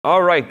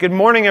All right, good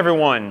morning,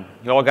 everyone.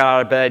 You all got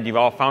out of bed. You've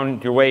all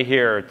found your way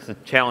here. It's a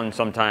challenge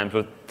sometimes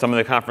with some of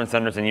the conference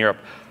centers in Europe.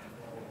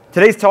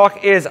 Today's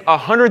talk is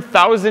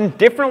 100,000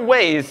 different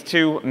ways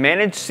to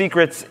manage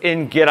secrets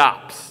in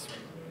GitOps.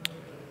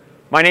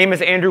 My name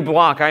is Andrew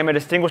Block. I am a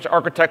distinguished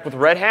architect with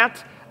Red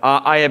Hat.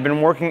 I have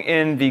been working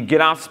in the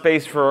GitOps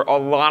space for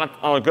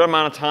a good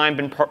amount of time,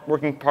 been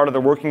working part of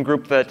the working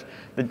group that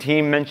the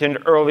team mentioned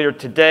earlier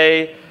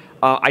today.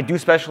 I do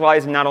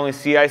specialize in not only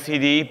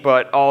CI/CD,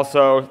 but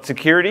also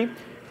security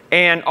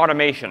and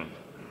automation.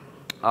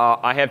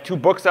 I have two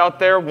books out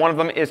there. One of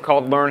them is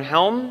called Learn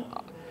Helm.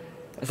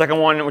 The second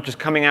one, which is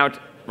coming out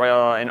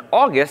in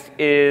August,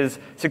 is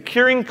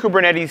Securing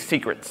Kubernetes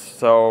Secrets.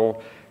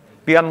 So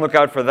be on the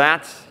lookout for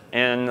that,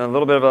 and a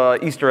little bit of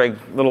an Easter egg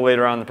a little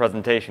later on in the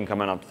presentation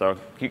coming up. So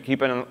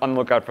keep on the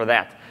lookout for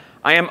that.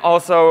 I am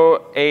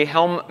also a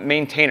Helm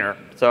maintainer,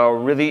 so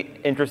really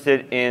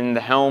interested in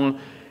the Helm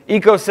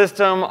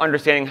ecosystem,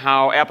 understanding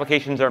how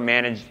applications are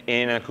managed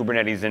in a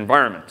Kubernetes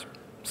environment.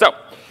 So,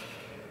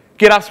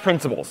 GitOps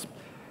principles.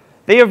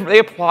 They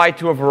apply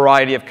to a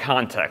variety of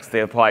contexts. They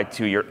apply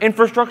to your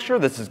infrastructure.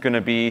 This is going to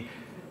be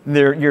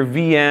your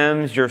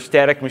VMs, your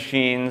static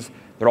machines.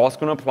 They're also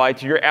going to apply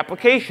to your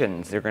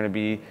applications. They're going to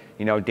be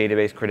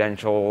database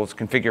credentials,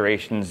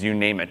 configurations, you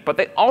name it. But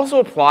they also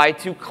apply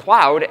to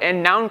cloud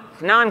and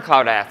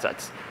non-cloud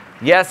assets.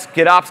 Yes,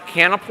 GitOps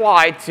can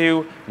apply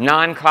to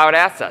non-cloud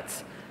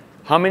assets.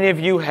 How many of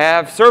you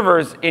have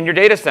servers in your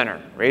data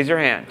center? Raise your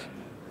hand.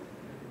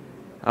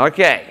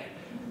 OK.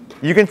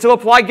 You can still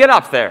apply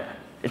GitOps there.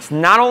 It's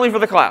not only for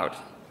the cloud.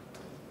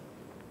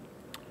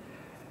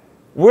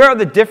 Where are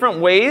the different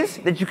ways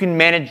that you can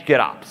manage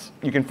GitOps?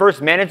 You can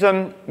first manage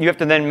them. You have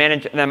to then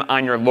manage them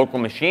on your local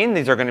machine.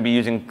 These are going to be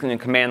using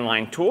command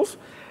line tools.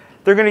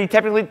 They're going to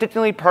be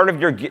typically part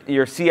of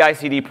your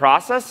CI/CD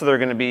process. So they're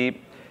going to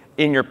be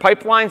in your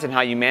pipelines and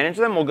how you manage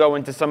them. We'll go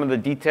into some of the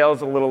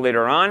details a little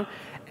later on.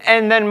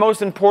 And then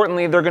most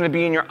importantly, they're going to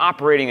be in your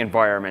operating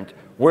environment,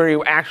 where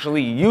you're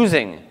actually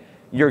using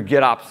your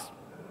GitOps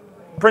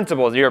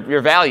principles, your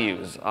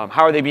values.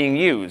 How are they being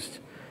used?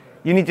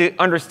 You need to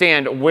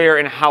understand where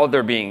and how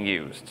they're being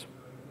used.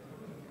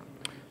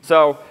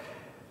 So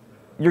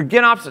your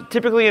GitOps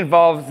typically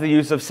involves the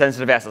use of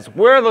sensitive assets.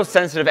 Where are those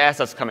sensitive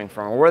assets coming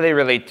from? Where do they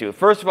relate to?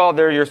 First of all,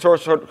 they're your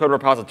source code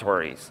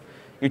repositories.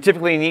 You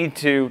typically need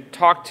to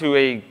talk to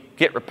a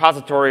Git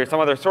repository or some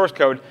other source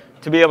code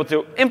to be able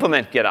to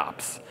implement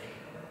GitOps.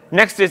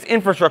 Next is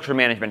infrastructure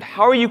management.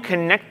 How are you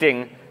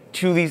connecting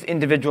to these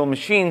individual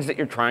machines that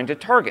you're trying to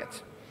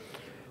target?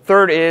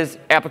 Third is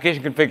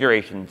application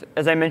configurations.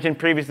 As I mentioned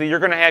previously, you're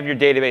going to have your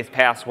database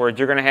passwords.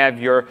 You're going to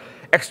have your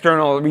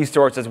external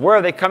resources. Where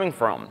are they coming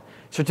from?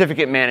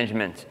 Certificate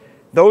management.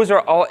 Those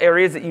are all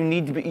areas that you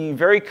need to be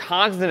very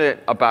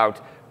cognizant about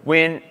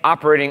when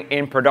operating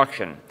in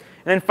production.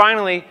 And then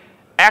finally,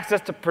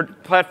 access to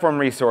platform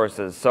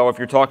resources. So if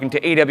you're talking to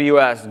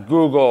AWS,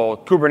 Google,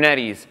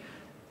 Kubernetes,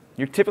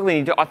 you typically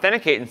need to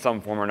authenticate in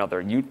some form or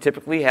another. You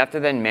typically have to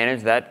then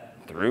manage that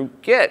through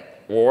Git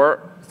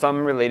or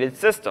some related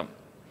system.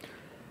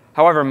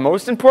 However,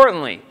 most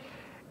importantly,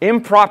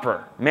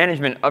 improper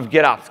management of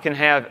GitOps can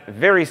have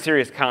very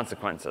serious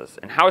consequences.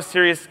 And how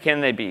serious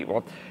can they be?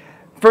 Well,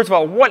 first of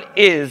all, what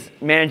is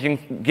managing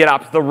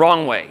GitOps the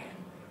wrong way?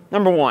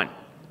 Number one,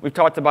 we've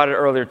talked about it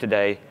earlier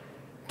today.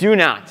 Do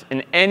not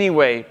in any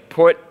way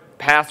put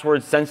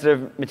password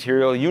sensitive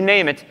material, you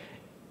name it,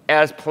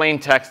 as plain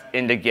text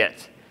into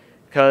Git.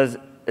 Because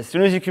as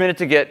soon as you commit it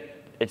to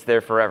Git, it's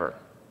there forever,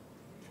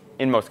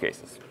 in most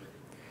cases.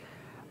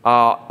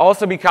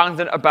 Also be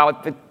cognizant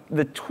about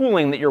the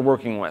tooling that you're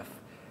working with.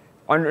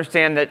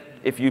 Understand that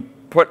if you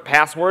put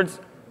passwords,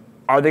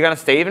 are they going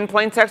to save in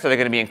plain text? Are they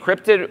going to be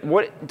encrypted?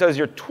 What does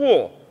your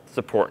tool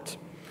support?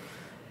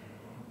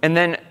 And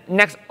then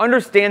next,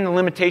 understand the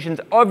limitations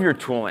of your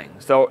tooling.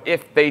 So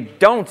if they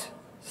don't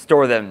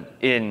store them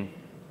in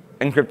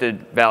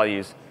encrypted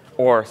values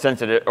or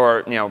sensitive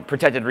or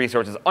protected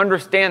resources,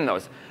 understand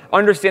those.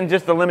 Understand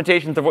just the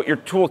limitations of what your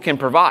tool can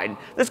provide.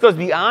 This goes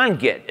beyond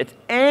Git. It's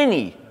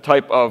any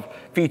type of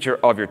feature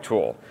of your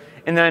tool.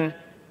 And then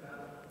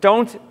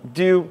don't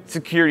do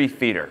security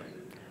theater.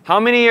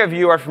 How many of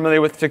you are familiar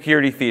with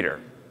security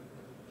theater?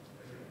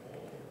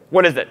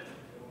 What is it?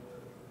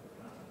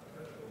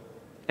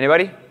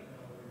 Anybody?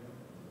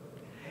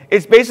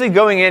 It's basically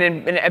going in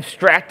and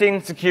abstracting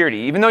security.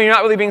 Even though you're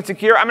not really being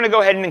secure, I'm going to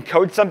go ahead and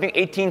encode something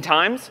 18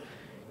 times.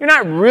 You're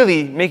not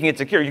really making it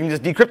secure. You can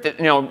just decrypt it,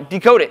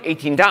 decode it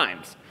 18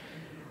 times.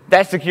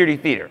 That's security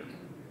theater.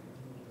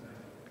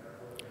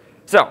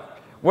 So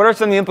what are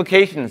some of the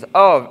implications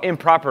of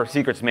improper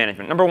secrets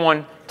management? Number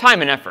one,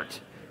 time and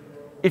effort.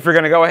 If you're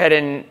going to go ahead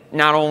and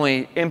not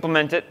only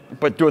implement it,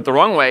 but do it the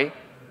wrong way,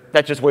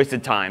 that's just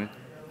wasted time.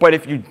 But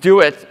if you do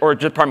it, or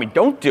just,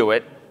 don't do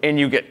it, and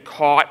you get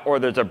caught or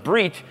there's a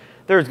breach,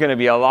 there's going to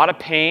be a lot of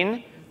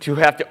pain to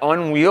have to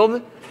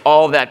unwield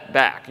all of that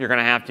back. You're going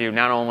to have to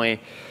not only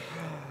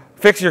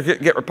Fix your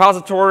Git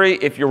repository.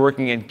 If you're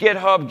working in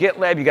GitHub,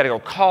 GitLab, you got to go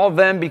call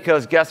them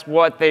because guess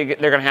what? They're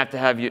going to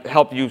have you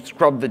help you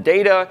scrub the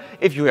data.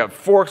 If you have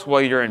forks, well,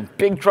 you're in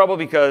big trouble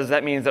because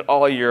that means that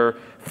all your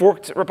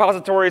forked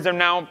repositories are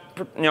now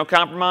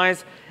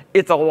compromised.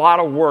 It's a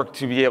lot of work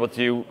to be able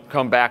to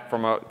come back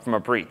from a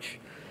breach.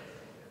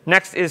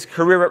 Next is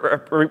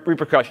career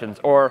repercussions,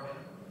 or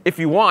if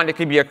you want, it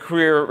could be a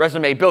career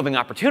resume building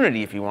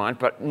opportunity if you want,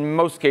 but in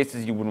most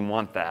cases you wouldn't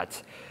want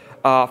that.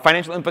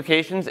 Financial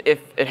implications,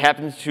 if it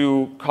happens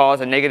to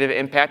cause a negative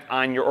impact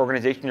on your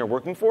organization you're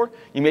working for,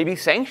 you may be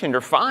sanctioned or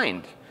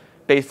fined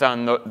based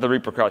on the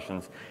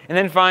repercussions. And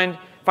then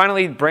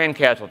finally, brand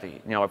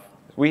casualty.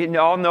 We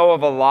all know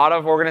of a lot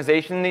of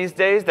organizations these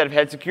days that have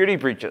had security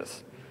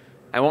breaches.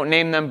 I won't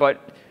name them,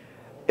 but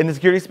in the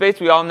security space,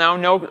 we all now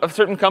know of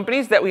certain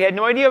companies that we had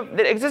no idea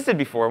that existed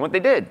before and what they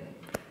did.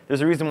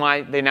 There's a reason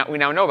why we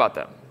now know about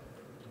them.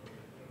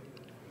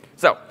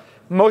 So,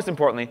 most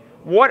importantly,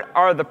 what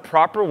are the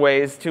proper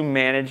ways to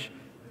manage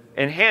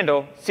and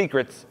handle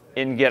secrets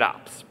in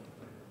GitOps?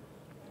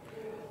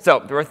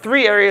 So there are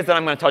 3 areas that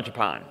I'm going to touch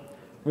upon.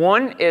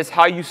 1 is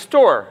how you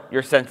store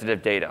your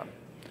sensitive data.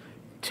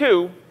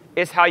 2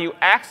 is how you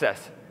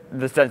access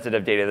the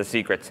sensitive data, the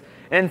secrets.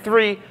 And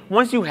 3,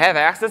 once you have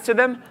access to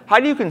them, how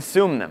do you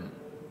consume them?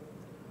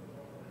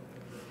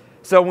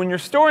 So when you're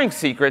storing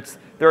secrets,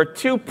 there are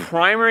 2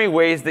 primary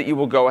ways that you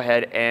will go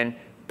ahead and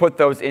put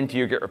those into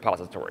your Git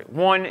repository.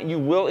 1, you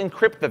will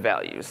encrypt the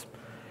values.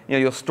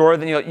 You'll store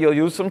them, you'll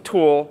use some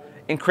tool,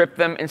 encrypt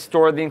them, and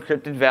store the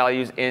encrypted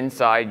values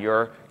inside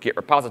your Git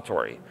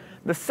repository.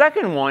 The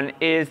second one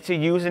is to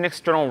use an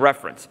external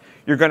reference.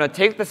 You're going to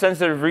take the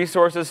sensitive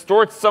resources,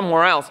 store it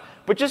somewhere else,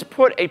 but just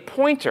put a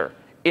pointer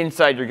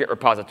inside your Git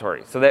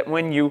repository so that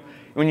when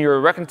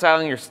you're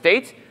reconciling your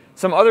state,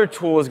 some other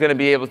tool is going to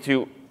be able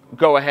to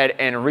go ahead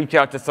and reach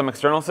out to some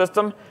external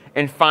system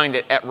and find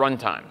it at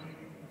runtime.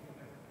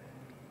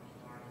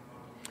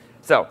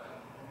 So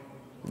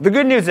the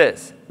good news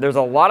is there's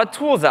a lot of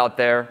tools out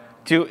there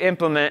to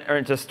implement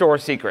or to store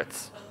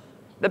secrets.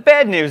 The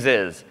bad news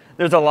is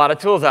there's a lot of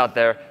tools out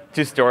there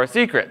to store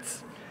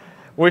secrets.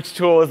 Which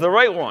tool is the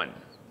right one?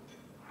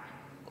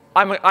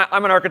 I'm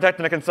an architect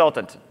and a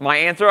consultant. My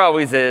answer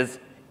always is,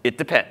 it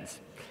depends.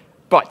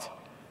 But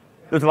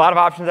there's a lot of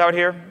options out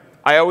here.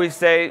 I always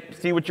say,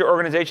 see what your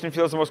organization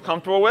feels the most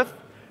comfortable with.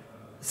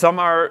 Some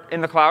are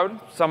in the cloud,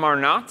 some are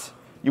not.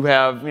 You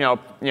have,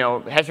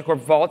 HashiCorp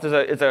Vault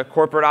is a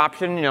corporate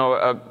option,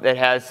 that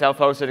has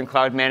self-hosted and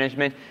cloud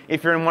management.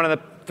 If you're in one of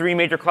the 3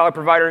 major cloud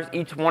providers,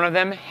 each one of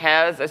them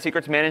has a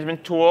secrets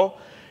management tool.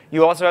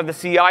 You also have the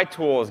CI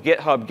tools,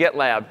 GitHub,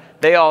 GitLab.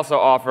 They also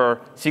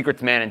offer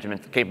secrets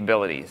management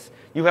capabilities.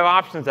 You have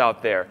options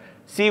out there.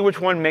 See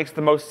which one makes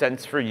the most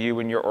sense for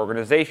you and your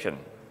organization.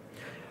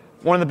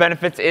 One of the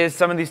benefits is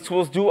some of these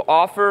tools do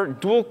offer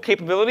dual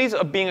capabilities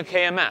of being a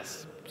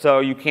KMS. So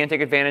you can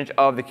take advantage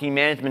of the key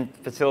management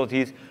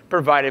facilities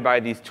provided by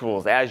these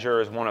tools.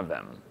 Azure is one of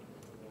them.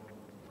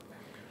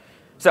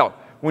 So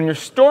when you're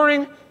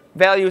storing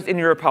values in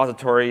your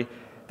repository,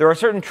 there are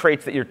certain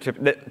traits that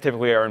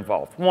typically are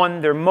involved. 1,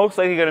 they're most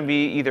likely going to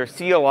be either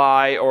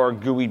CLI or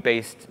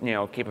GUI-based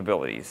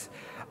capabilities.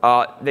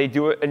 They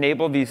do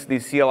enable these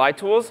CLI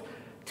tools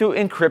to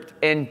encrypt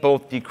and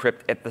both decrypt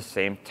at the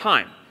same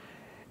time.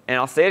 And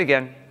I'll say it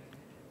again.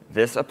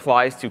 This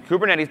applies to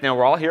Kubernetes. Now,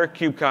 we're all here at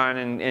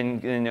KubeCon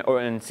and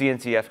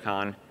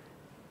CNCFCon.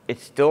 It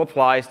still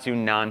applies to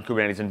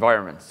non-Kubernetes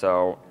environments.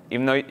 So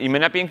even though you may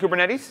not be in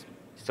Kubernetes, it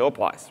still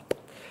applies.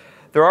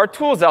 There are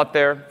tools out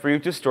there for you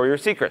to store your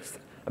secrets.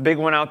 A big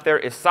one out there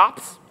is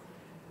SOPs.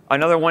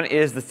 Another one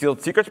is the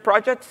Sealed Secrets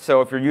Project.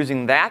 So if you're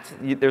using that,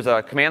 there's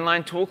a command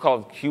line tool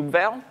called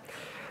kubeval.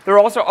 There are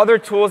also other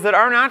tools that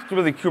are not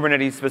really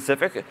Kubernetes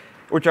specific,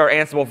 which are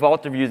Ansible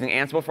Vault if you're using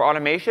Ansible for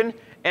automation,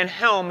 and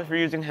Helm if you're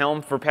using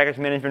Helm for package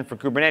management for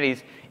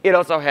Kubernetes. It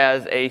also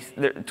has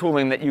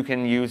tooling that you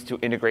can use to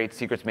integrate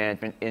secrets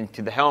management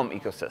into the Helm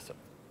ecosystem.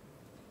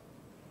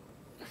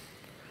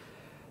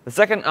 The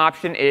second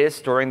option is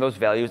storing those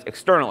values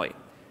externally.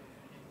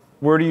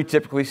 Where do you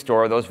typically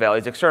store those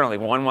values externally?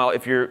 One, well,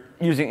 if you're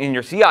using in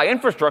your CI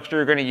infrastructure,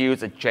 you're going to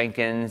use a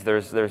Jenkins.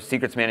 There's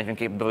secrets management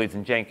capabilities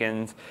in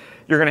Jenkins.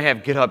 You're going to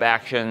have GitHub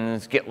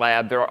Actions,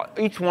 GitLab.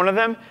 Each one of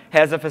them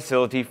has a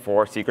facility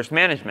for secrets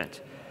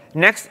management.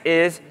 Next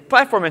is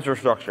platform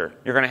infrastructure.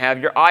 You're going to have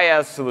your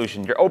IaaS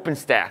solution, your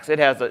OpenStack. It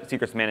has a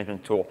secrets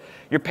management tool.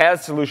 Your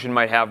PaaS solution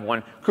might have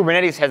one.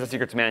 Kubernetes has a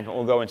secrets management.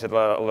 We'll go into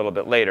that a little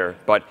bit later.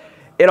 But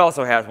it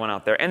also has one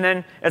out there. And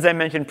then, as I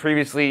mentioned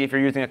previously, if you're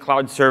using a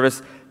cloud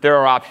service, there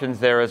are options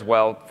there as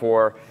well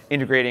for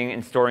integrating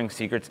and storing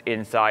secrets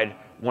inside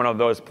one of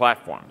those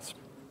platforms.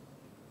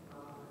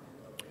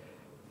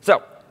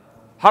 So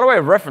how do I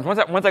reference?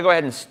 Once I go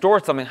ahead and store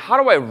something,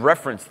 how do I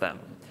reference them?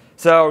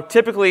 So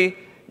typically,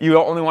 you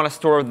only want to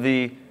store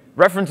the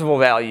referenceable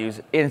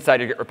values inside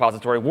your Git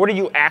repository. What are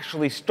you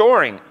actually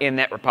storing in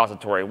that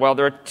repository? Well,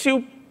 there are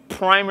 2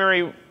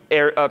 primary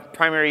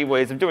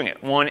ways of doing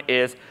it. One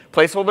is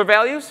placeholder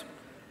values.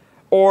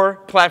 or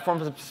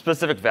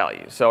platform-specific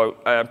values. So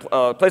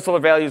a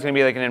placeholder value is going to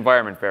be like an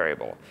environment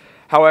variable.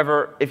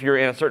 However, if you're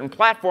in a certain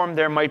platform,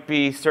 there might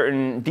be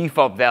certain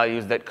default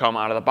values that come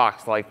out of the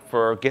box. Like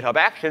for GitHub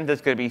Actions,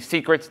 it's going to be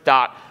secrets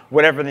dot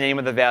whatever the name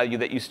of the value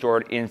that you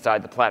stored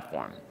inside the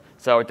platform.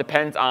 So it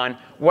depends on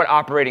what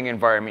operating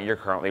environment you're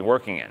currently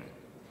working in.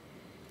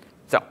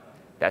 So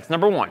that's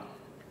number one.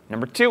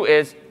 Number two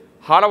is,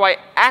 how do I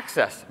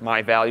access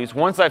my values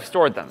once I've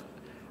stored them?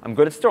 I'm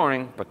good at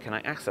storing, but can I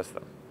access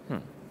them?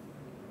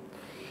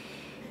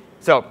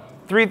 So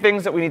 3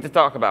 things that we need to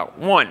talk about.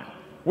 1,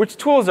 which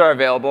tools are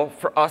available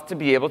for us to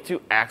be able to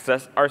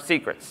access our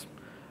secrets?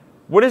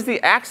 What is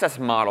the access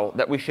model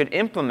that we should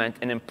implement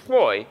and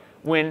employ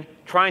when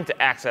trying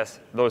to access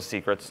those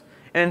secrets?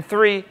 And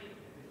 3,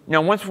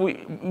 now once we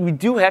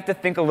do have to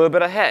think a little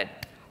bit ahead.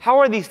 How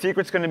are these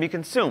secrets going to be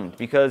consumed?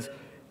 Because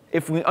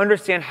if we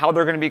understand how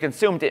they're going to be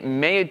consumed, it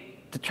may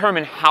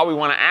determine how we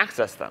want to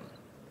access them.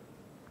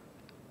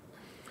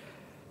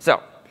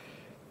 So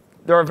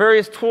there are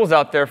various tools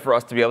out there for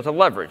us to be able to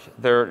leverage.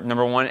 They're,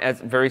 number one,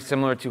 as very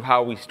similar to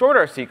how we stored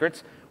our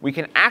secrets, we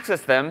can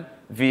access them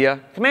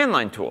via command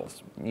line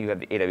tools. You have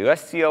the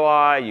AWS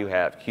CLI, you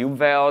have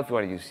kubevals if you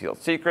want to use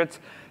sealed secrets.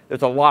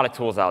 There's a lot of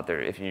tools out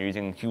there. If you're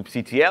using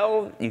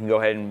kubectl, you can go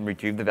ahead and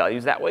retrieve the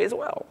values that way as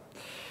well.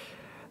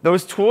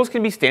 Those tools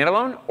can be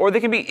standalone, or they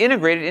can be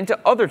integrated into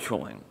other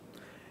tooling.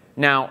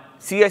 Now,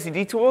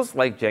 CI/CD tools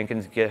like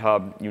Jenkins,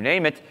 GitHub, you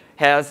name it,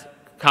 has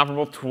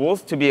comparable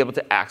tools to be able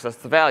to access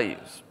the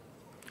values.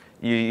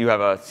 For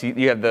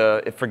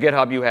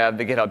GitHub, you have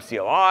the GitHub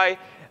CLI,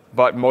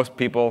 but most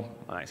people,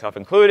 myself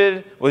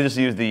included, will just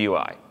use the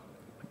UI.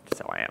 That's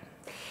how I am.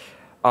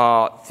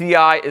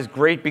 CI is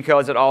great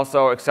because it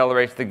also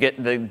accelerates the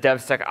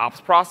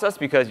DevSecOps process,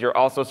 because you're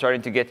also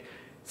starting to get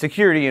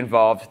security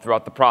involved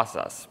throughout the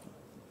process.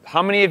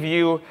 How many of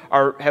you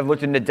have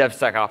looked into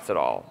DevSecOps at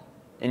all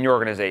in your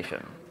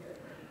organization?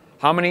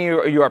 How many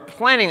of you are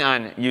planning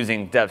on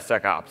using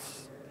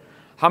DevSecOps?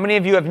 How many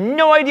of you have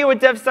no idea what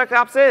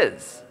DevSecOps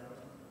is?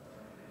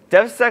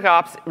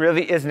 DevSecOps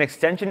really is an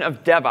extension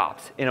of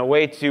DevOps in a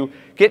way to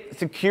get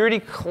security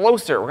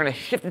closer. We're going to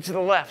shift it to the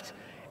left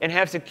and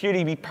have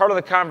security be part of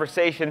the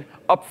conversation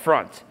up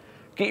front.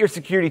 Get your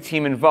security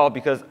team involved,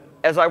 because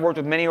as I worked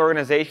with many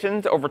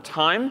organizations over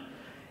time,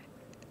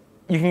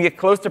 you can get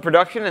close to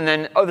production and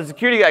then, the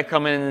security guy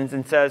comes in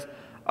and says,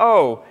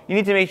 oh, you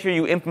need to make sure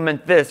you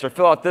implement this or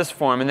fill out this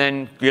form, and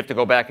then you have to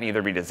go back and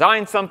either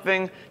redesign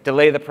something,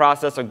 delay the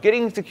process. So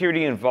getting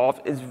security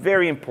involved is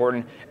very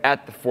important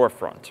at the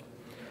forefront.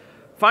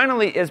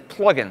 Finally is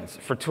plugins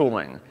for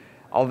tooling.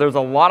 There's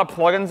a lot of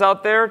plugins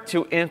out there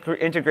to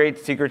integrate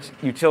secrets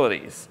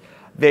utilities.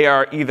 They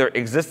are either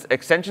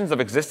extensions of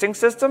existing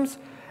systems,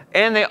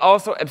 and they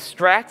also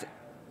abstract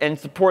and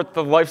support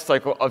the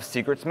lifecycle of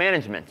secrets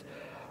management.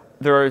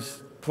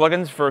 There's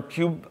plugins for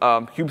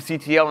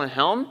kubectl and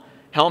Helm.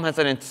 Helm has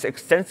an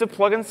extensive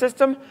plugin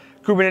system.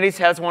 Kubernetes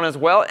has one as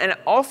well. And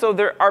also,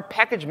 there are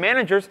package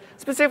managers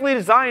specifically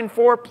designed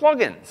for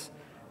plugins.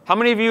 How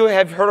many of you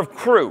have heard of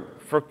Crew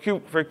for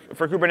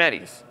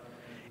Kubernetes?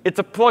 It's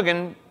a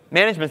plugin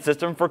management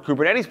system for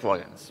Kubernetes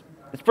plugins.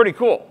 It's pretty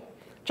cool.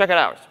 Check it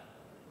out.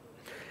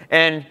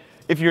 And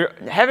if you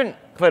haven't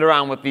played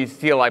around with these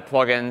CLI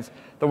plugins,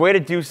 the way to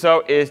do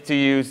so is to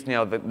use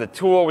the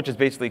tool, which is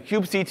basically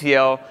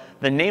kubectl,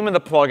 the name of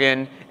the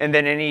plugin, and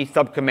then any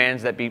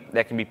subcommands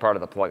that can be part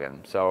of the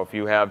plugin. So if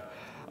you have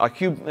a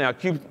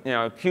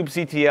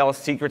kubectl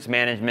secrets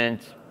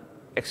management,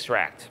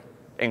 extract,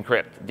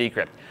 encrypt,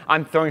 decrypt.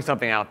 I'm throwing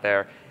something out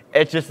there.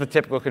 It's just the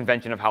typical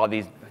convention of how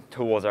these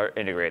tools are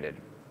integrated.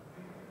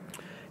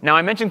 Now,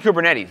 I mentioned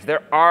Kubernetes.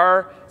 There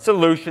are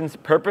solutions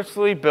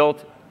purposefully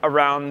built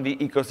around the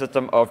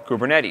ecosystem of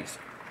Kubernetes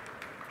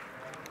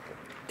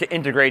to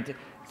integrate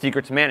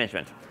secrets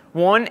management.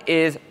 One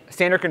is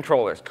standard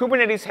controllers.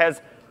 Kubernetes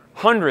has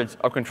hundreds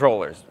of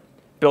controllers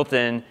built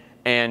in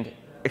and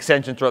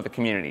extensions throughout the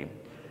community.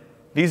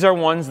 These are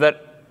ones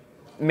that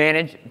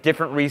manage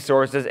different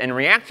resources and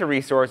react to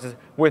resources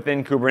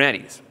within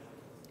Kubernetes.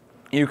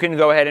 You can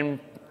go ahead and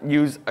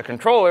use a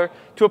controller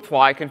to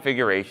apply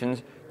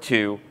configurations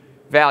to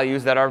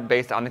values that are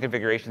based on the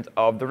configurations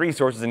of the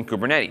resources in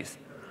Kubernetes.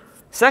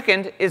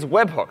 Second is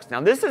webhooks.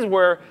 Now, this is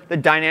where the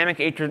dynamic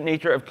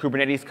nature of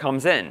Kubernetes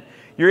comes in.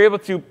 You're able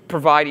to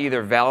provide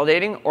either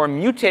validating or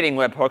mutating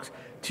webhooks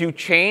to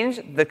change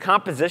the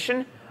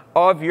composition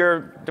of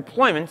your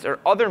deployments or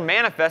other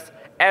manifests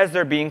as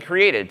they're being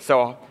created.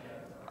 So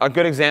a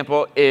good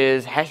example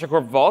is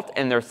HashiCorp Vault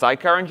and their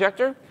sidecar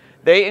injector.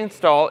 They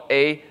install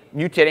a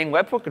mutating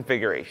webhook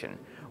configuration.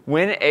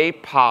 When a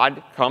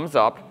pod comes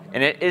up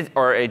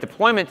or a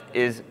deployment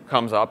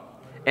comes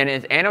up and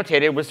is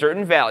annotated with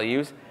certain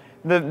values,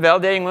 the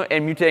validating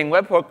and mutating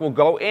webhook will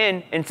go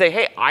in and say,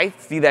 hey, I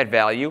see that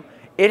value.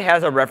 It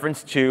has a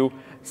reference to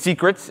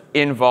secrets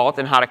in Vault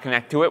and how to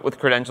connect to it with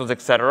credentials, et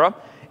cetera.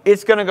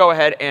 It's going to go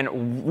ahead and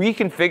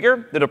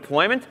reconfigure the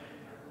deployment,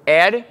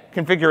 add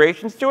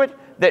configurations to it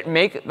that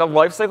make the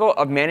lifecycle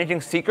of managing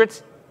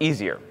secrets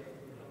easier.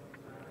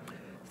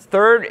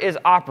 Third is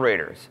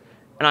operators.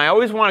 And I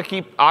always want to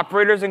keep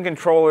operators and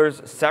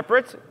controllers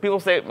separate. People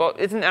say, well,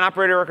 isn't an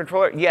operator a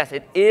controller? Yes,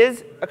 it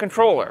is a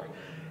controller.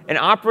 An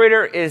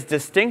operator is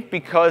distinct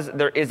because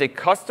there is a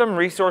custom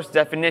resource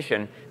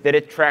definition that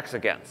it tracks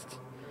against.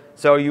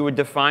 So you would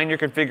define your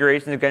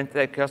configurations against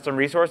that custom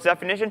resource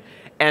definition,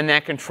 and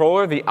that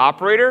controller, the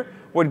operator,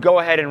 would go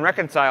ahead and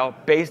reconcile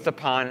based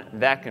upon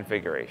that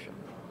configuration.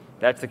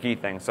 That's the key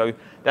thing. So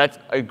that's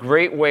a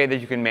great way that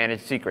you can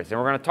manage secrets.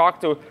 And we're going to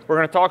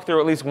talk through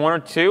at least one or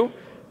two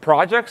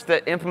projects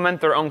that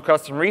implement their own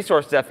custom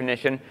resource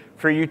definition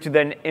for you to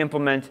then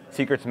implement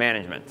secrets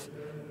management.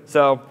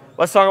 So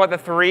let's talk about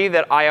the three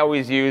that I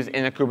always use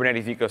in the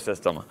Kubernetes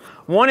ecosystem.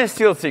 One is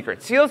sealed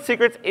secrets. Sealed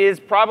secrets is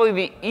probably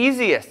the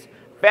easiest,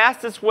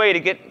 fastest way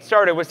to get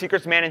started with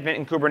secrets management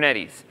in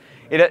Kubernetes.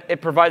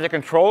 It provides a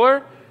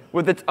controller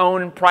with its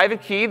own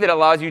private key that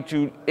allows you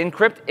to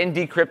encrypt and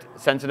decrypt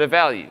sensitive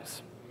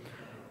values.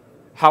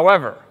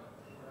 However,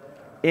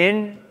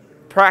 in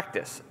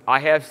practice,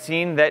 I have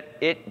seen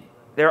that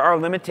there are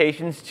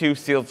limitations to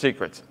sealed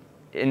secrets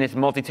in its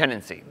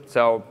multi-tenancy.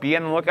 So be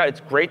on the lookout. It's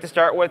great to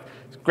start with.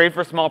 It's great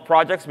for small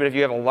projects. But if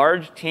you have a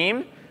large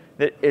team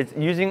that is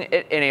using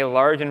it in a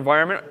large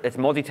environment, it's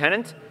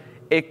multi-tenant,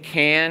 it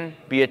can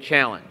be a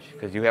challenge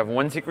because you have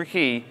one secret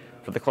key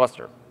for the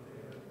cluster.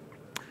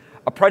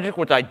 A project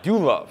which I do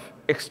love,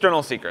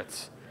 external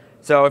secrets.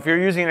 So if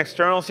you're using an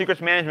external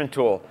secrets management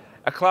tool,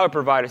 a cloud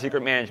provider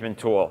secret management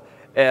tool,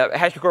 a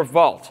HashiCorp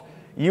Vault,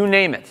 you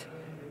name it,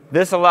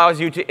 this allows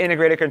you to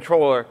integrate a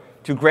controller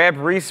to grab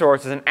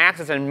resources and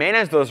access and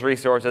manage those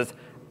resources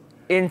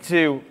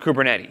into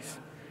Kubernetes.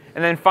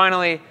 And then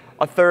finally,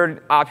 a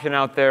third option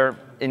out there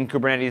in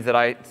Kubernetes that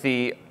I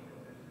see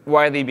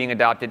widely being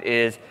adopted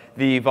is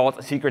the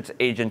Vault Secrets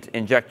Agent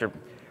Injector,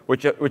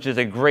 which is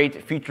a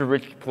great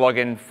feature-rich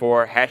plugin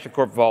for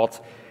HashiCorp Vault.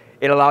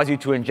 It allows you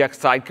to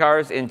inject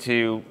sidecars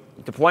into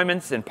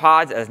deployments and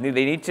pods as they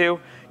need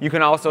to. You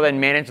can also then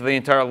manage the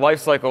entire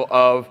lifecycle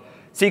of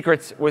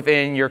secrets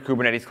within your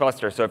Kubernetes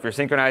cluster. So if you're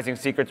synchronizing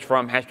secrets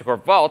from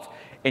HashiCorp Vault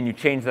and you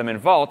change them in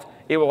Vault,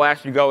 it will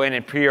actually go in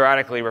and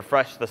periodically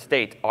refresh the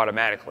state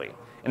automatically.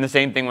 And the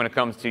same thing when it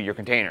comes to your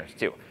containers,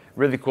 too.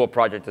 Really cool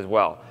project as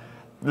well.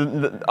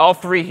 All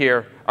three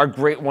here are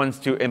great ones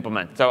to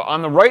implement. So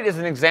on the right is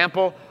an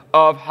example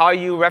of how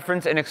you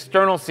reference an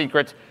external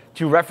secret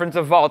to reference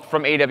a vault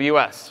from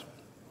AWS.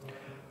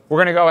 We're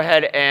going to go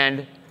ahead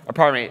and, it's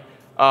going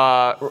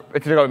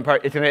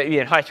to be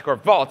in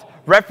HashiCorp Vault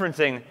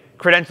referencing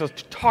credentials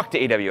to talk to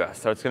AWS.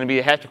 So it's going to be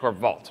a HashiCorp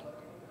Vault.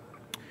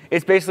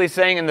 It's basically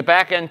saying in the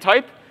backend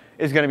type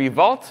is going to be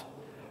Vault.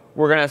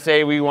 We're going to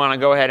say we want to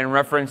go ahead and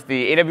reference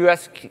the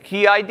AWS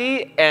key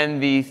ID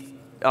and the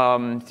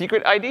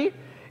secret ID,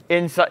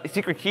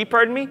 secret key,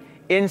 pardon me,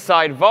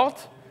 inside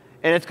Vault.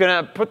 And it's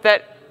going to put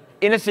that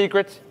in a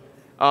secret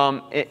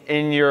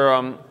in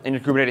your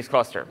Kubernetes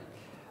cluster.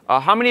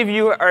 How many of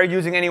you are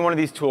using any one of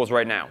these tools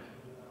right now?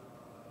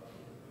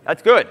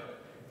 That's good.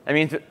 That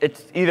means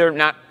it's either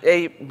not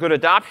A, good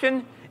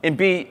adoption, and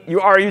B, you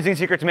are using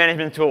secrets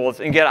management tools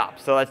in GitOps.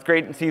 So that's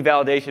great to see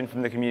validation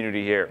from the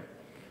community here.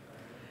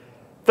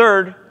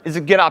 Third is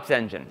a GitOps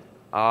engine.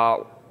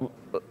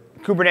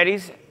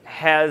 Kubernetes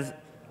has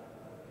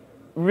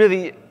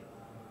really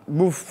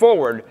moved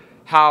forward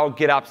how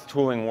GitOps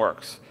tooling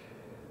works.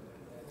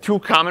 Two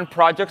common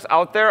projects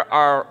out there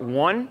are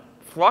one,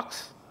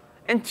 Flux,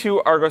 and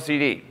two, Argo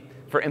CD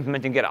for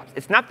implementing GitOps.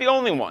 It's not the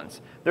only ones.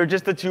 They're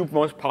just the two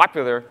most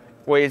popular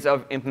ways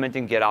of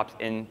implementing GitOps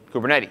in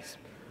Kubernetes.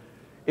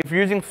 If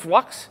you're using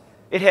Flux,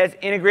 it has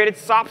integrated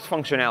SOPs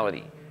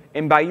functionality.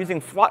 And by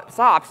using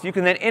SOPs, you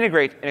can then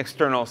integrate an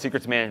external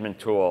secrets management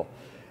tool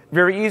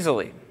very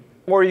easily.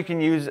 Or you can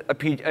use a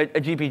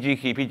GPG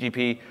key,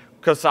 PGP,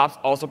 because SOPs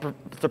also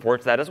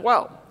supports that as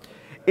well.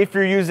 If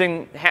you're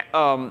using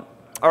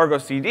Argo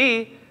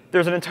CD,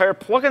 there's an entire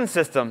plugin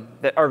system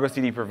that Argo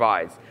CD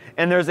provides.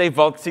 And there's a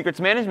Vault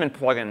Secrets Management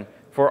plugin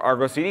for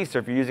Argo CD. So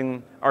if you're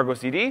using Argo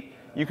CD,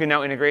 you can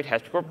now integrate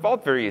HashiCorp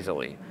Vault very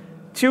easily.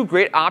 Two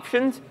great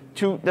options.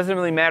 Doesn't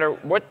really matter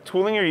what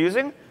tooling you're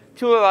using,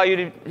 to allow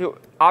you to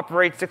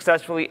operate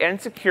successfully and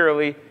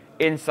securely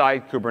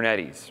inside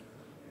Kubernetes.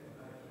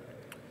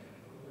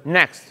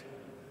 Next,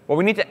 well,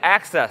 we need to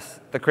access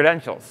the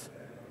credentials.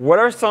 What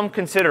are some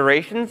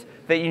considerations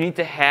that you need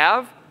to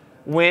have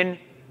when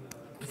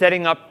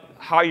setting up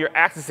how you're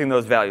accessing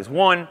those values?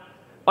 One,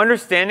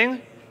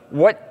 understanding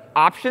what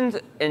options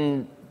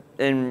and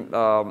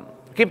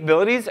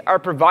capabilities are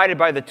provided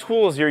by the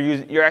tools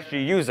you're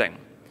actually using.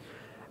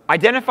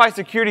 Identify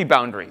security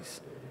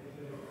boundaries.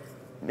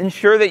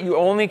 Ensure that you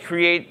only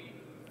create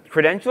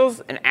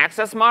credentials and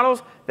access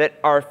models that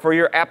are for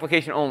your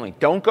application only.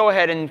 Don't go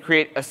ahead and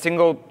create a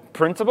single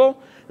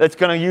principal that's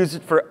going to use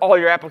it for all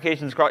your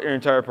applications across your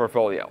entire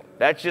portfolio.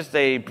 That's just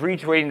a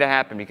breach waiting to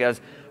happen,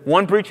 because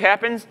one breach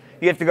happens,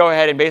 you have to go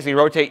ahead and basically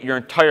rotate your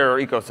entire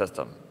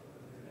ecosystem.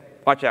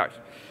 Watch out.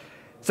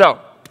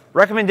 So,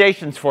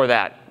 recommendations for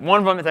that. One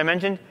of them, as I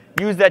mentioned,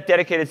 use that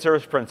dedicated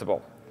service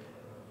principal.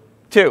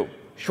 Two,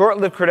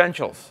 short-lived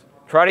credentials.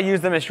 Try to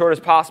use them as short as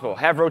possible.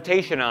 Have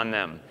rotation on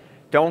them.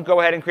 Don't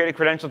go ahead and create a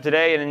credential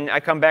today, and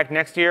I come back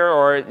next year,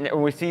 or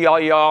when we see all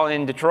y'all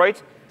in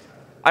Detroit,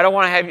 I don't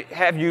want to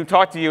have you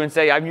talk to you and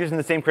say, I'm using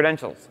the same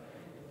credentials.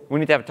 We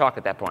need to have a talk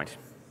at that point.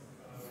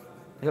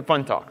 It's a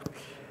fun talk.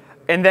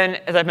 And then,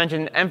 as I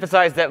mentioned,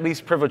 emphasize that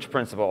least privilege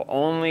principle.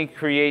 Only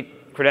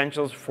create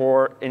credentials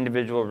for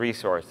individual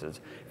resources.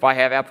 If I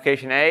have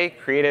application A,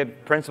 create a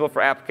principal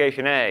for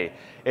application A.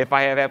 If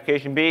I have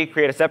application B,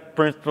 create a separate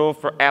principal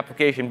for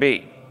application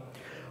B.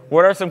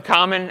 What are some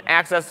common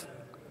access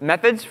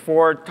methods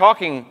for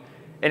talking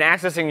and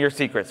accessing your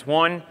secrets?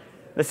 One,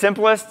 the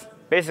simplest,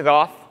 basic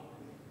auth.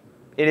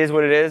 It is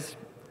what it is.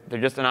 They're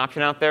just an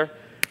option out there.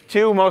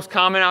 Two, most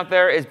common out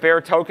there is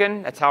bare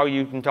token. That's how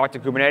you can talk to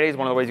Kubernetes,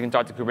 one of the ways you can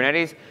talk to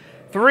Kubernetes.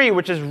 Three,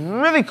 which is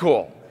really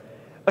cool,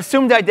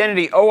 assumed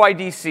identity,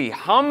 OIDC.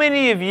 How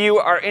many of you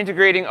are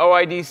integrating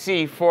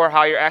OIDC for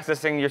how you're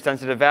accessing your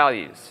sensitive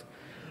values?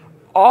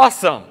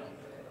 Awesome.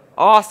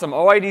 Awesome.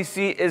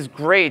 OIDC is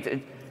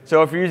great.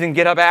 So if you're using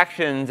GitHub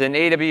Actions and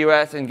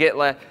AWS and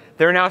GitLab,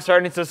 they're now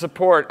starting to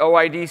support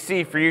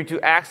OIDC for you to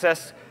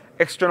access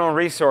external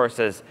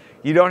resources.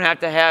 You don't have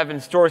to have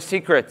and store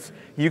secrets.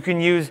 You can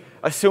use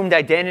assumed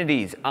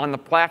identities on the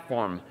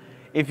platform.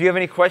 If you have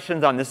any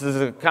questions on this, this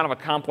is kind of a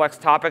complex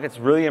topic. It's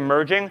really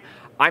emerging.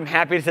 I'm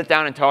happy to sit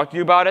down and talk to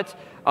you about it.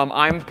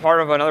 I'm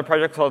part of another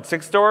project called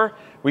SigStore.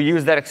 We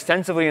use that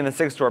extensively in the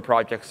SigStore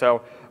project.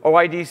 So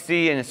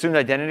OIDC and assumed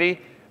identity,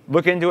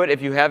 look into it.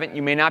 If you haven't,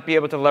 you may not be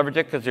able to leverage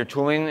it because your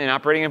tooling and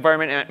operating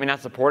environment may not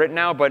support it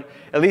now, but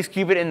at least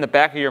keep it in the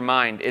back of your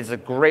mind. It's a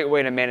great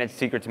way to manage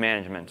secrets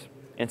management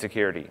and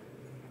security.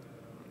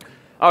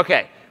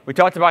 OK, we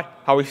talked about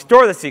how we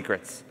store the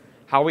secrets,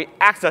 how we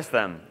access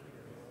them.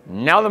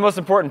 Now the most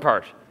important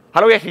part,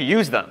 how do we actually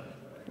use them?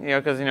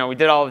 Because we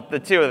did all the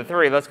two of the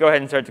three. Let's go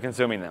ahead and start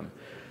consuming them.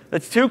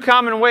 That's two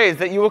common ways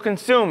that you will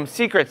consume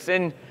secrets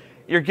in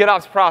your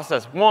GitOps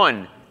process.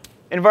 One,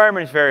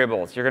 environment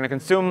variables. You're going to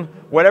consume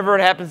whatever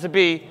it happens to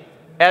be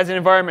as an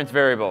environment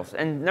variables.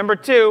 And number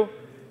two,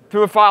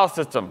 through a file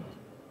system.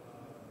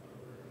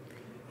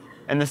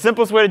 And the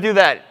simplest way to do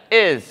that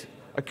is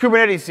a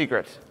Kubernetes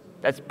secret.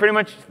 That's pretty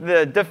much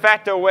the de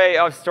facto way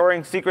of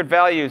storing secret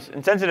values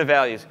and sensitive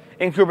values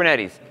in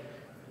Kubernetes.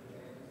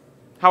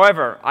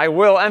 However, I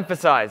will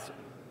emphasize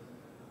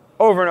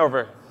over and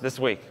over this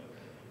week,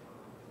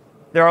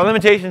 there are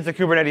limitations to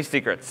Kubernetes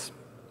secrets.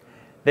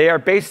 They are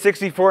base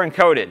 64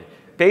 encoded.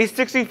 Base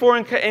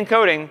 64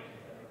 encoding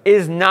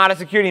is not a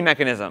security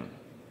mechanism.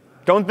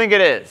 Don't think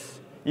it is.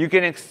 You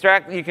can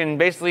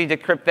basically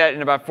decrypt that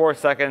in about 4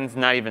 seconds,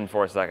 not even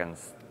 4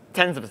 seconds,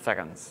 tens of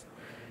seconds.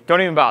 Don't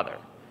even bother.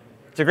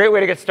 It's a great way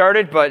to get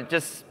started, but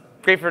just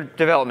great for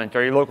development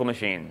or your local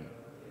machine.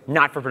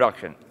 Not for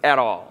production at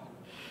all.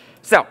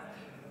 So,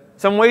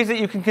 some ways that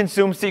you can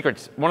consume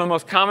secrets. One of the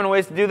most common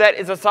ways to do that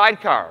is a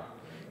sidecar.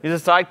 Use a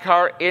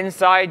sidecar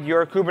inside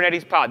your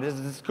Kubernetes pod. This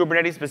is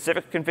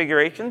Kubernetes-specific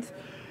configurations.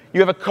 You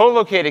have a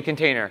co-located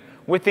container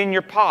within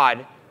your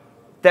pod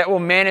that will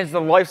manage the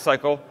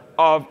lifecycle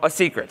of a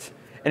secret.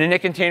 And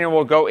init container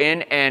will go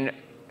in and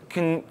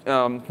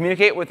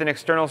communicate with an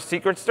external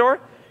secret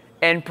store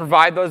and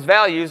provide those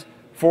values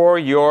for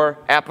your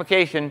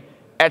application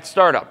at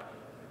startup.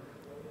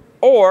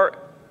 Or,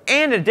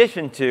 in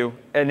addition to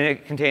an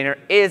init container,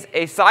 is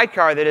a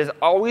sidecar that is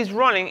always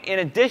running in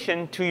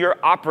addition to your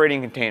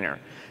operating container.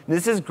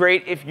 This is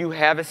great if you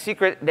have a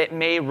secret that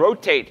may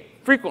rotate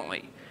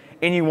frequently,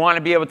 and you want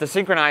to be able to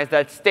synchronize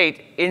that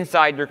state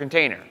inside your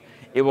container.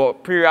 It will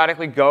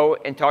periodically go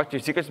and talk to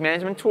your secrets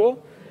management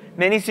tool.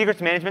 Many secrets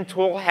management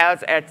tool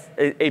has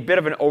a bit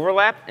of an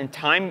overlap in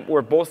time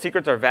where both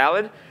secrets are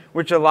valid,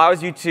 which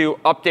allows you to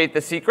update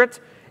the secret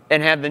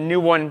and have the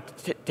new one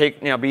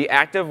be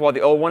active while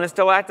the old one is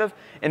still active.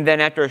 And then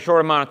after a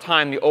short amount of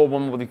time, the old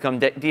one will become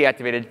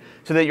deactivated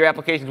so that your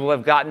applications will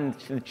have gotten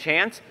the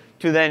chance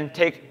to then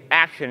take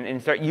action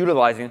and start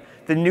utilizing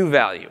the new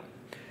value.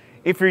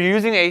 If you're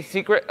using a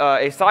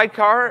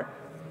sidecar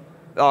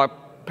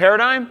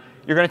paradigm,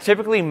 you're going to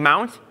typically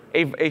mount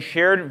a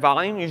shared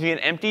volume, usually an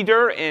empty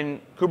dir in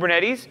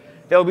Kubernetes,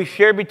 that will be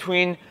shared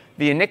between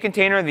the init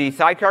container, the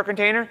sidecar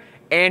container,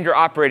 and your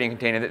operating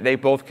container that they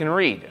both can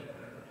read.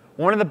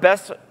 One of the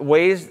best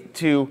ways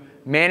to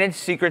manage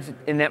secrets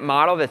in that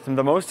model that's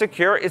the most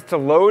secure is to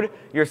load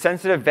your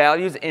sensitive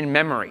values in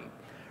memory.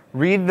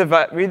 Read the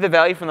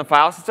value from the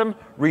file system,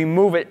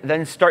 remove it,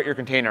 then start your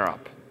container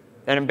up.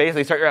 And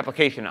basically start your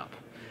application up.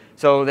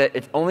 So that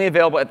it's only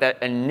available at that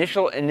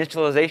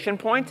initialization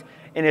point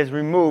and is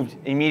removed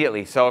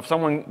immediately. So if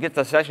someone gets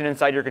a session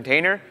inside your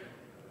container,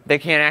 they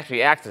can't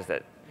actually access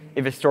it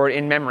if it's stored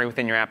in memory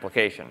within your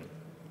application.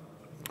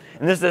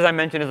 And this, as I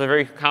mentioned, is a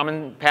very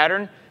common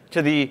pattern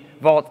to the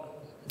Vault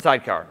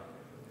sidecar.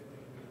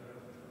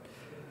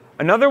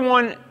 Another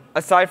one,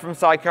 aside from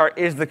sidecar,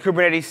 is the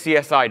Kubernetes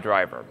CSI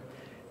driver.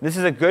 This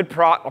is a good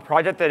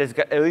project that has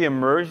really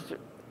emerged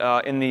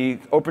in the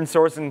open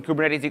source and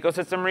Kubernetes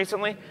ecosystem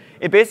recently.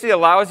 It basically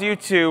allows you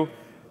to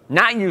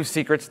not use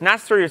secrets, not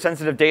store your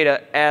sensitive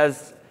data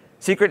as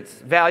secrets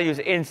values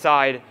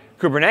inside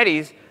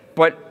Kubernetes,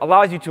 but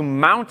allows you to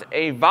mount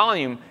a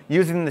volume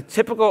using the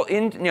typical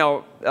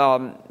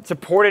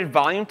supported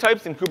volume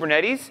types in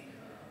Kubernetes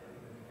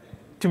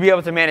to be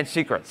able to manage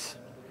secrets.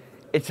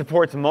 It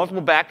supports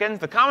multiple backends,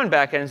 the common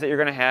backends that you're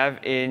going to have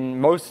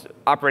in most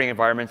operating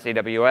environments,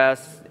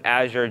 AWS,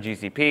 Azure,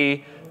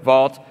 GCP,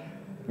 Vault.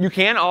 You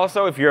can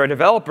also, if you're a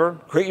developer,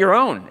 create your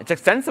own. It's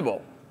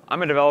extensible.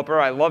 I'm a developer.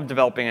 I love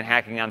developing and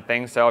hacking on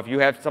things. So if you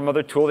have some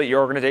other tool that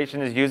your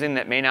organization is using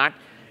that may not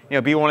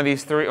be one of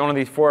these 4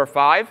 or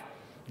 5,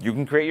 you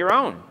can create your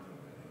own.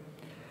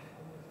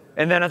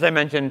 And then, as I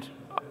mentioned,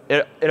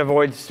 it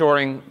avoids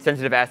storing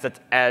sensitive assets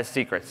as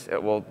secrets.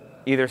 It will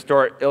either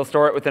it'll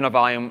store it within a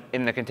volume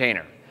in the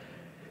container.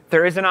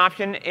 There is an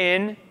option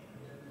in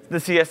the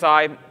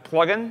CSI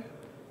plugin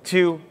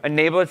to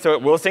enable it so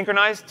it will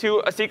synchronize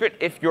to a secret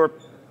if your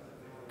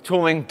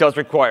tooling does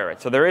require it.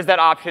 So there is that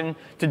option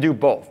to do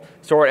both.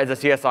 Store it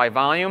as a CSI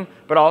volume,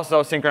 but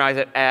also synchronize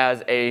it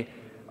as a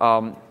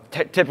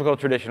typical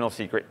traditional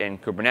secret in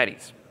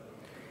Kubernetes.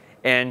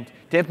 And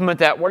to implement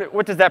that,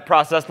 what does that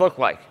process look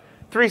like?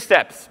 3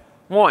 steps.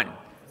 1,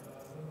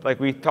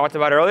 like we talked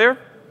about earlier,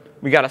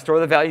 we got to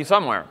store the value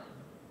somewhere.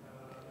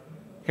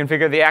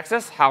 Configure the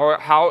access.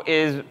 How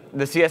is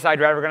the CSI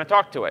driver going to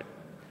talk to it?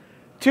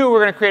 2, we're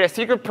going to create a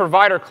secret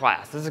provider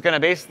class. This is going to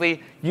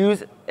basically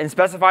use and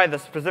specify the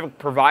specific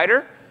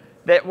provider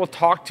that will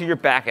talk to your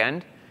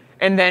backend,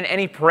 and then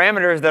any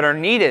parameters that are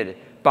needed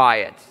by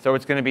it. So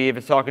it's going to be, if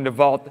it's talking to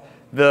Vault,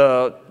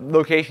 the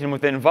location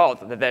within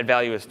Vault that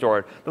value is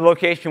stored, the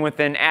location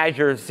within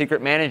Azure's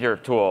secret manager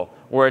tool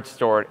where it's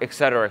stored, et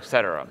cetera, et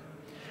cetera.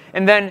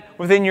 And then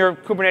within your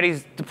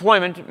Kubernetes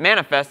deployment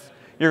manifest,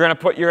 you're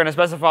going to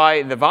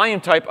specify the volume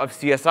type of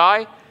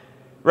CSI,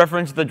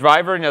 reference the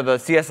driver, the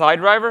CSI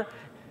driver,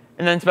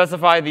 and then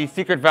specify the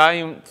secret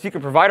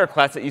provider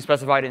class that you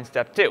specified in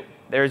step 2.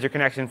 There's your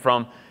connection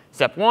from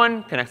step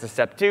 1, connects to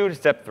step 2 to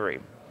step 3.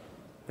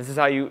 This is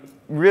how you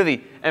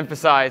really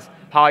emphasize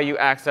how you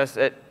access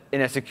it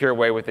in a secure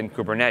way within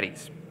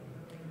Kubernetes.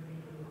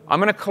 I'm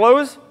going to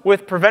close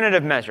with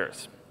preventative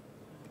measures.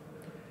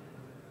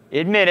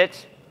 Admit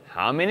it.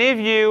 How many of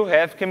you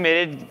have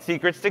committed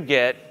secrets to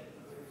Git?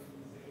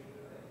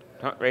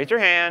 Raise your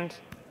hand.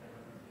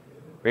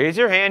 Raise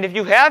your hand if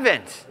you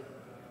haven't.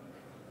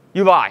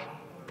 You lie.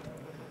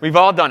 We've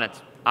all done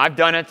it. I've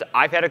done it.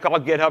 I've had to call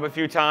GitHub a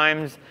few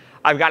times.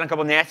 I've gotten a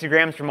couple nasty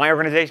grams from my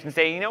organization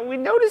saying, we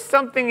noticed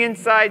something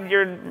inside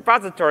your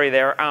repository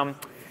there. Got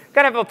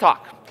to have a little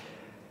talk.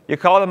 You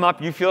call them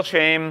up. You feel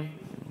shame.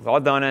 We've all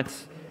done it.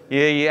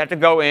 You have to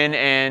go in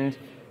and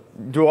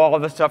do all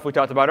of the stuff we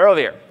talked about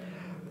earlier.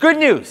 Good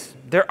news.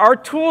 There are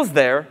tools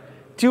there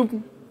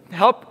to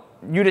help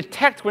you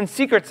detect when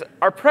secrets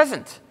are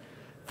present.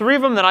 3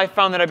 of them that I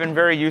found that have been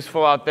very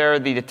useful out there: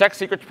 the Detect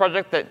Secrets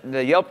project that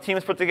the Yelp team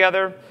has put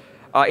together.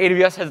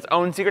 AWS has its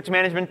own secrets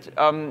management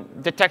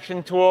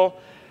detection tool.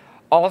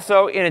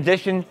 Also, in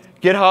addition,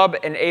 GitHub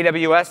and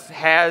AWS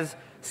has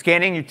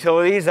scanning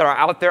utilities that are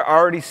out there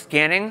already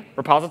scanning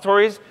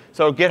repositories.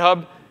 So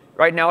GitHub,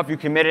 right now, if you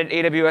commit an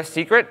AWS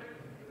secret,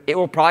 it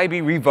will probably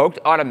be revoked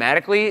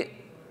automatically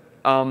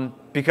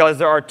because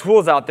there are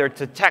tools out there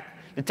to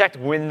detect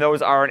when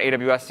those are an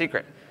AWS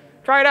secret.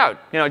 Try it out.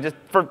 Just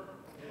for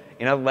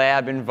in a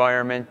lab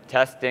environment,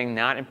 testing,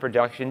 not in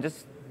production,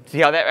 just see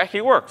how that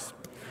actually works.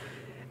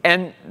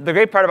 And the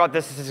great part about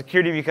this is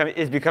security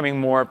is becoming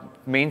more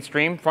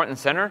mainstream, front and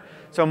center.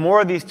 So more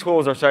of these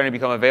tools are starting to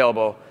become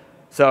available.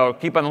 So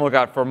keep on the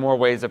lookout for more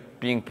ways of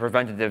being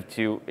preventative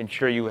to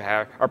ensure you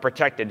are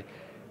protected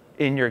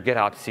in your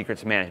GitOps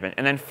secrets management.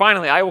 And then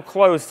finally, I will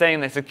close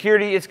saying that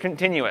security is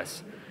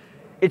continuous.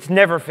 It's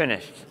never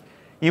finished.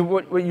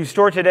 What you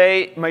store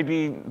today might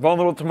be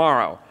vulnerable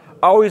tomorrow.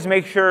 Always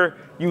make sure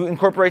you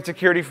incorporate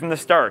security from the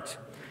start.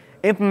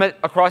 Implement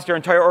across your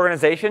entire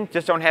organization.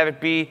 Just don't have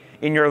it be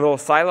in your little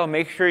silo.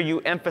 Make sure you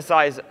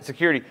emphasize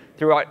security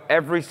throughout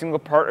every single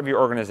part of your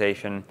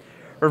organization.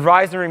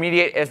 Revise and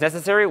remediate as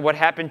necessary. What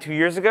happened 2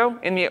 years ago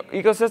in the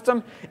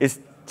ecosystem is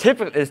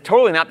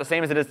totally not the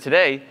same as it is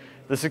today.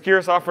 The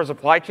secure software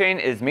supply chain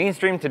is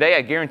mainstream today.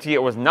 I guarantee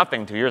it was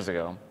nothing 2 years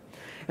ago.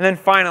 And then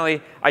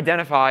finally,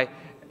 identify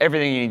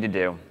everything you need to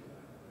do.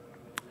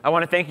 I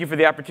want to thank you for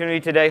the opportunity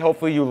today.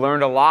 Hopefully you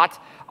learned a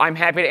lot. I'm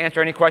happy to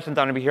answer any questions.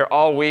 I'm going to be here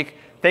all week.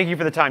 Thank you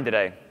for the time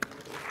today.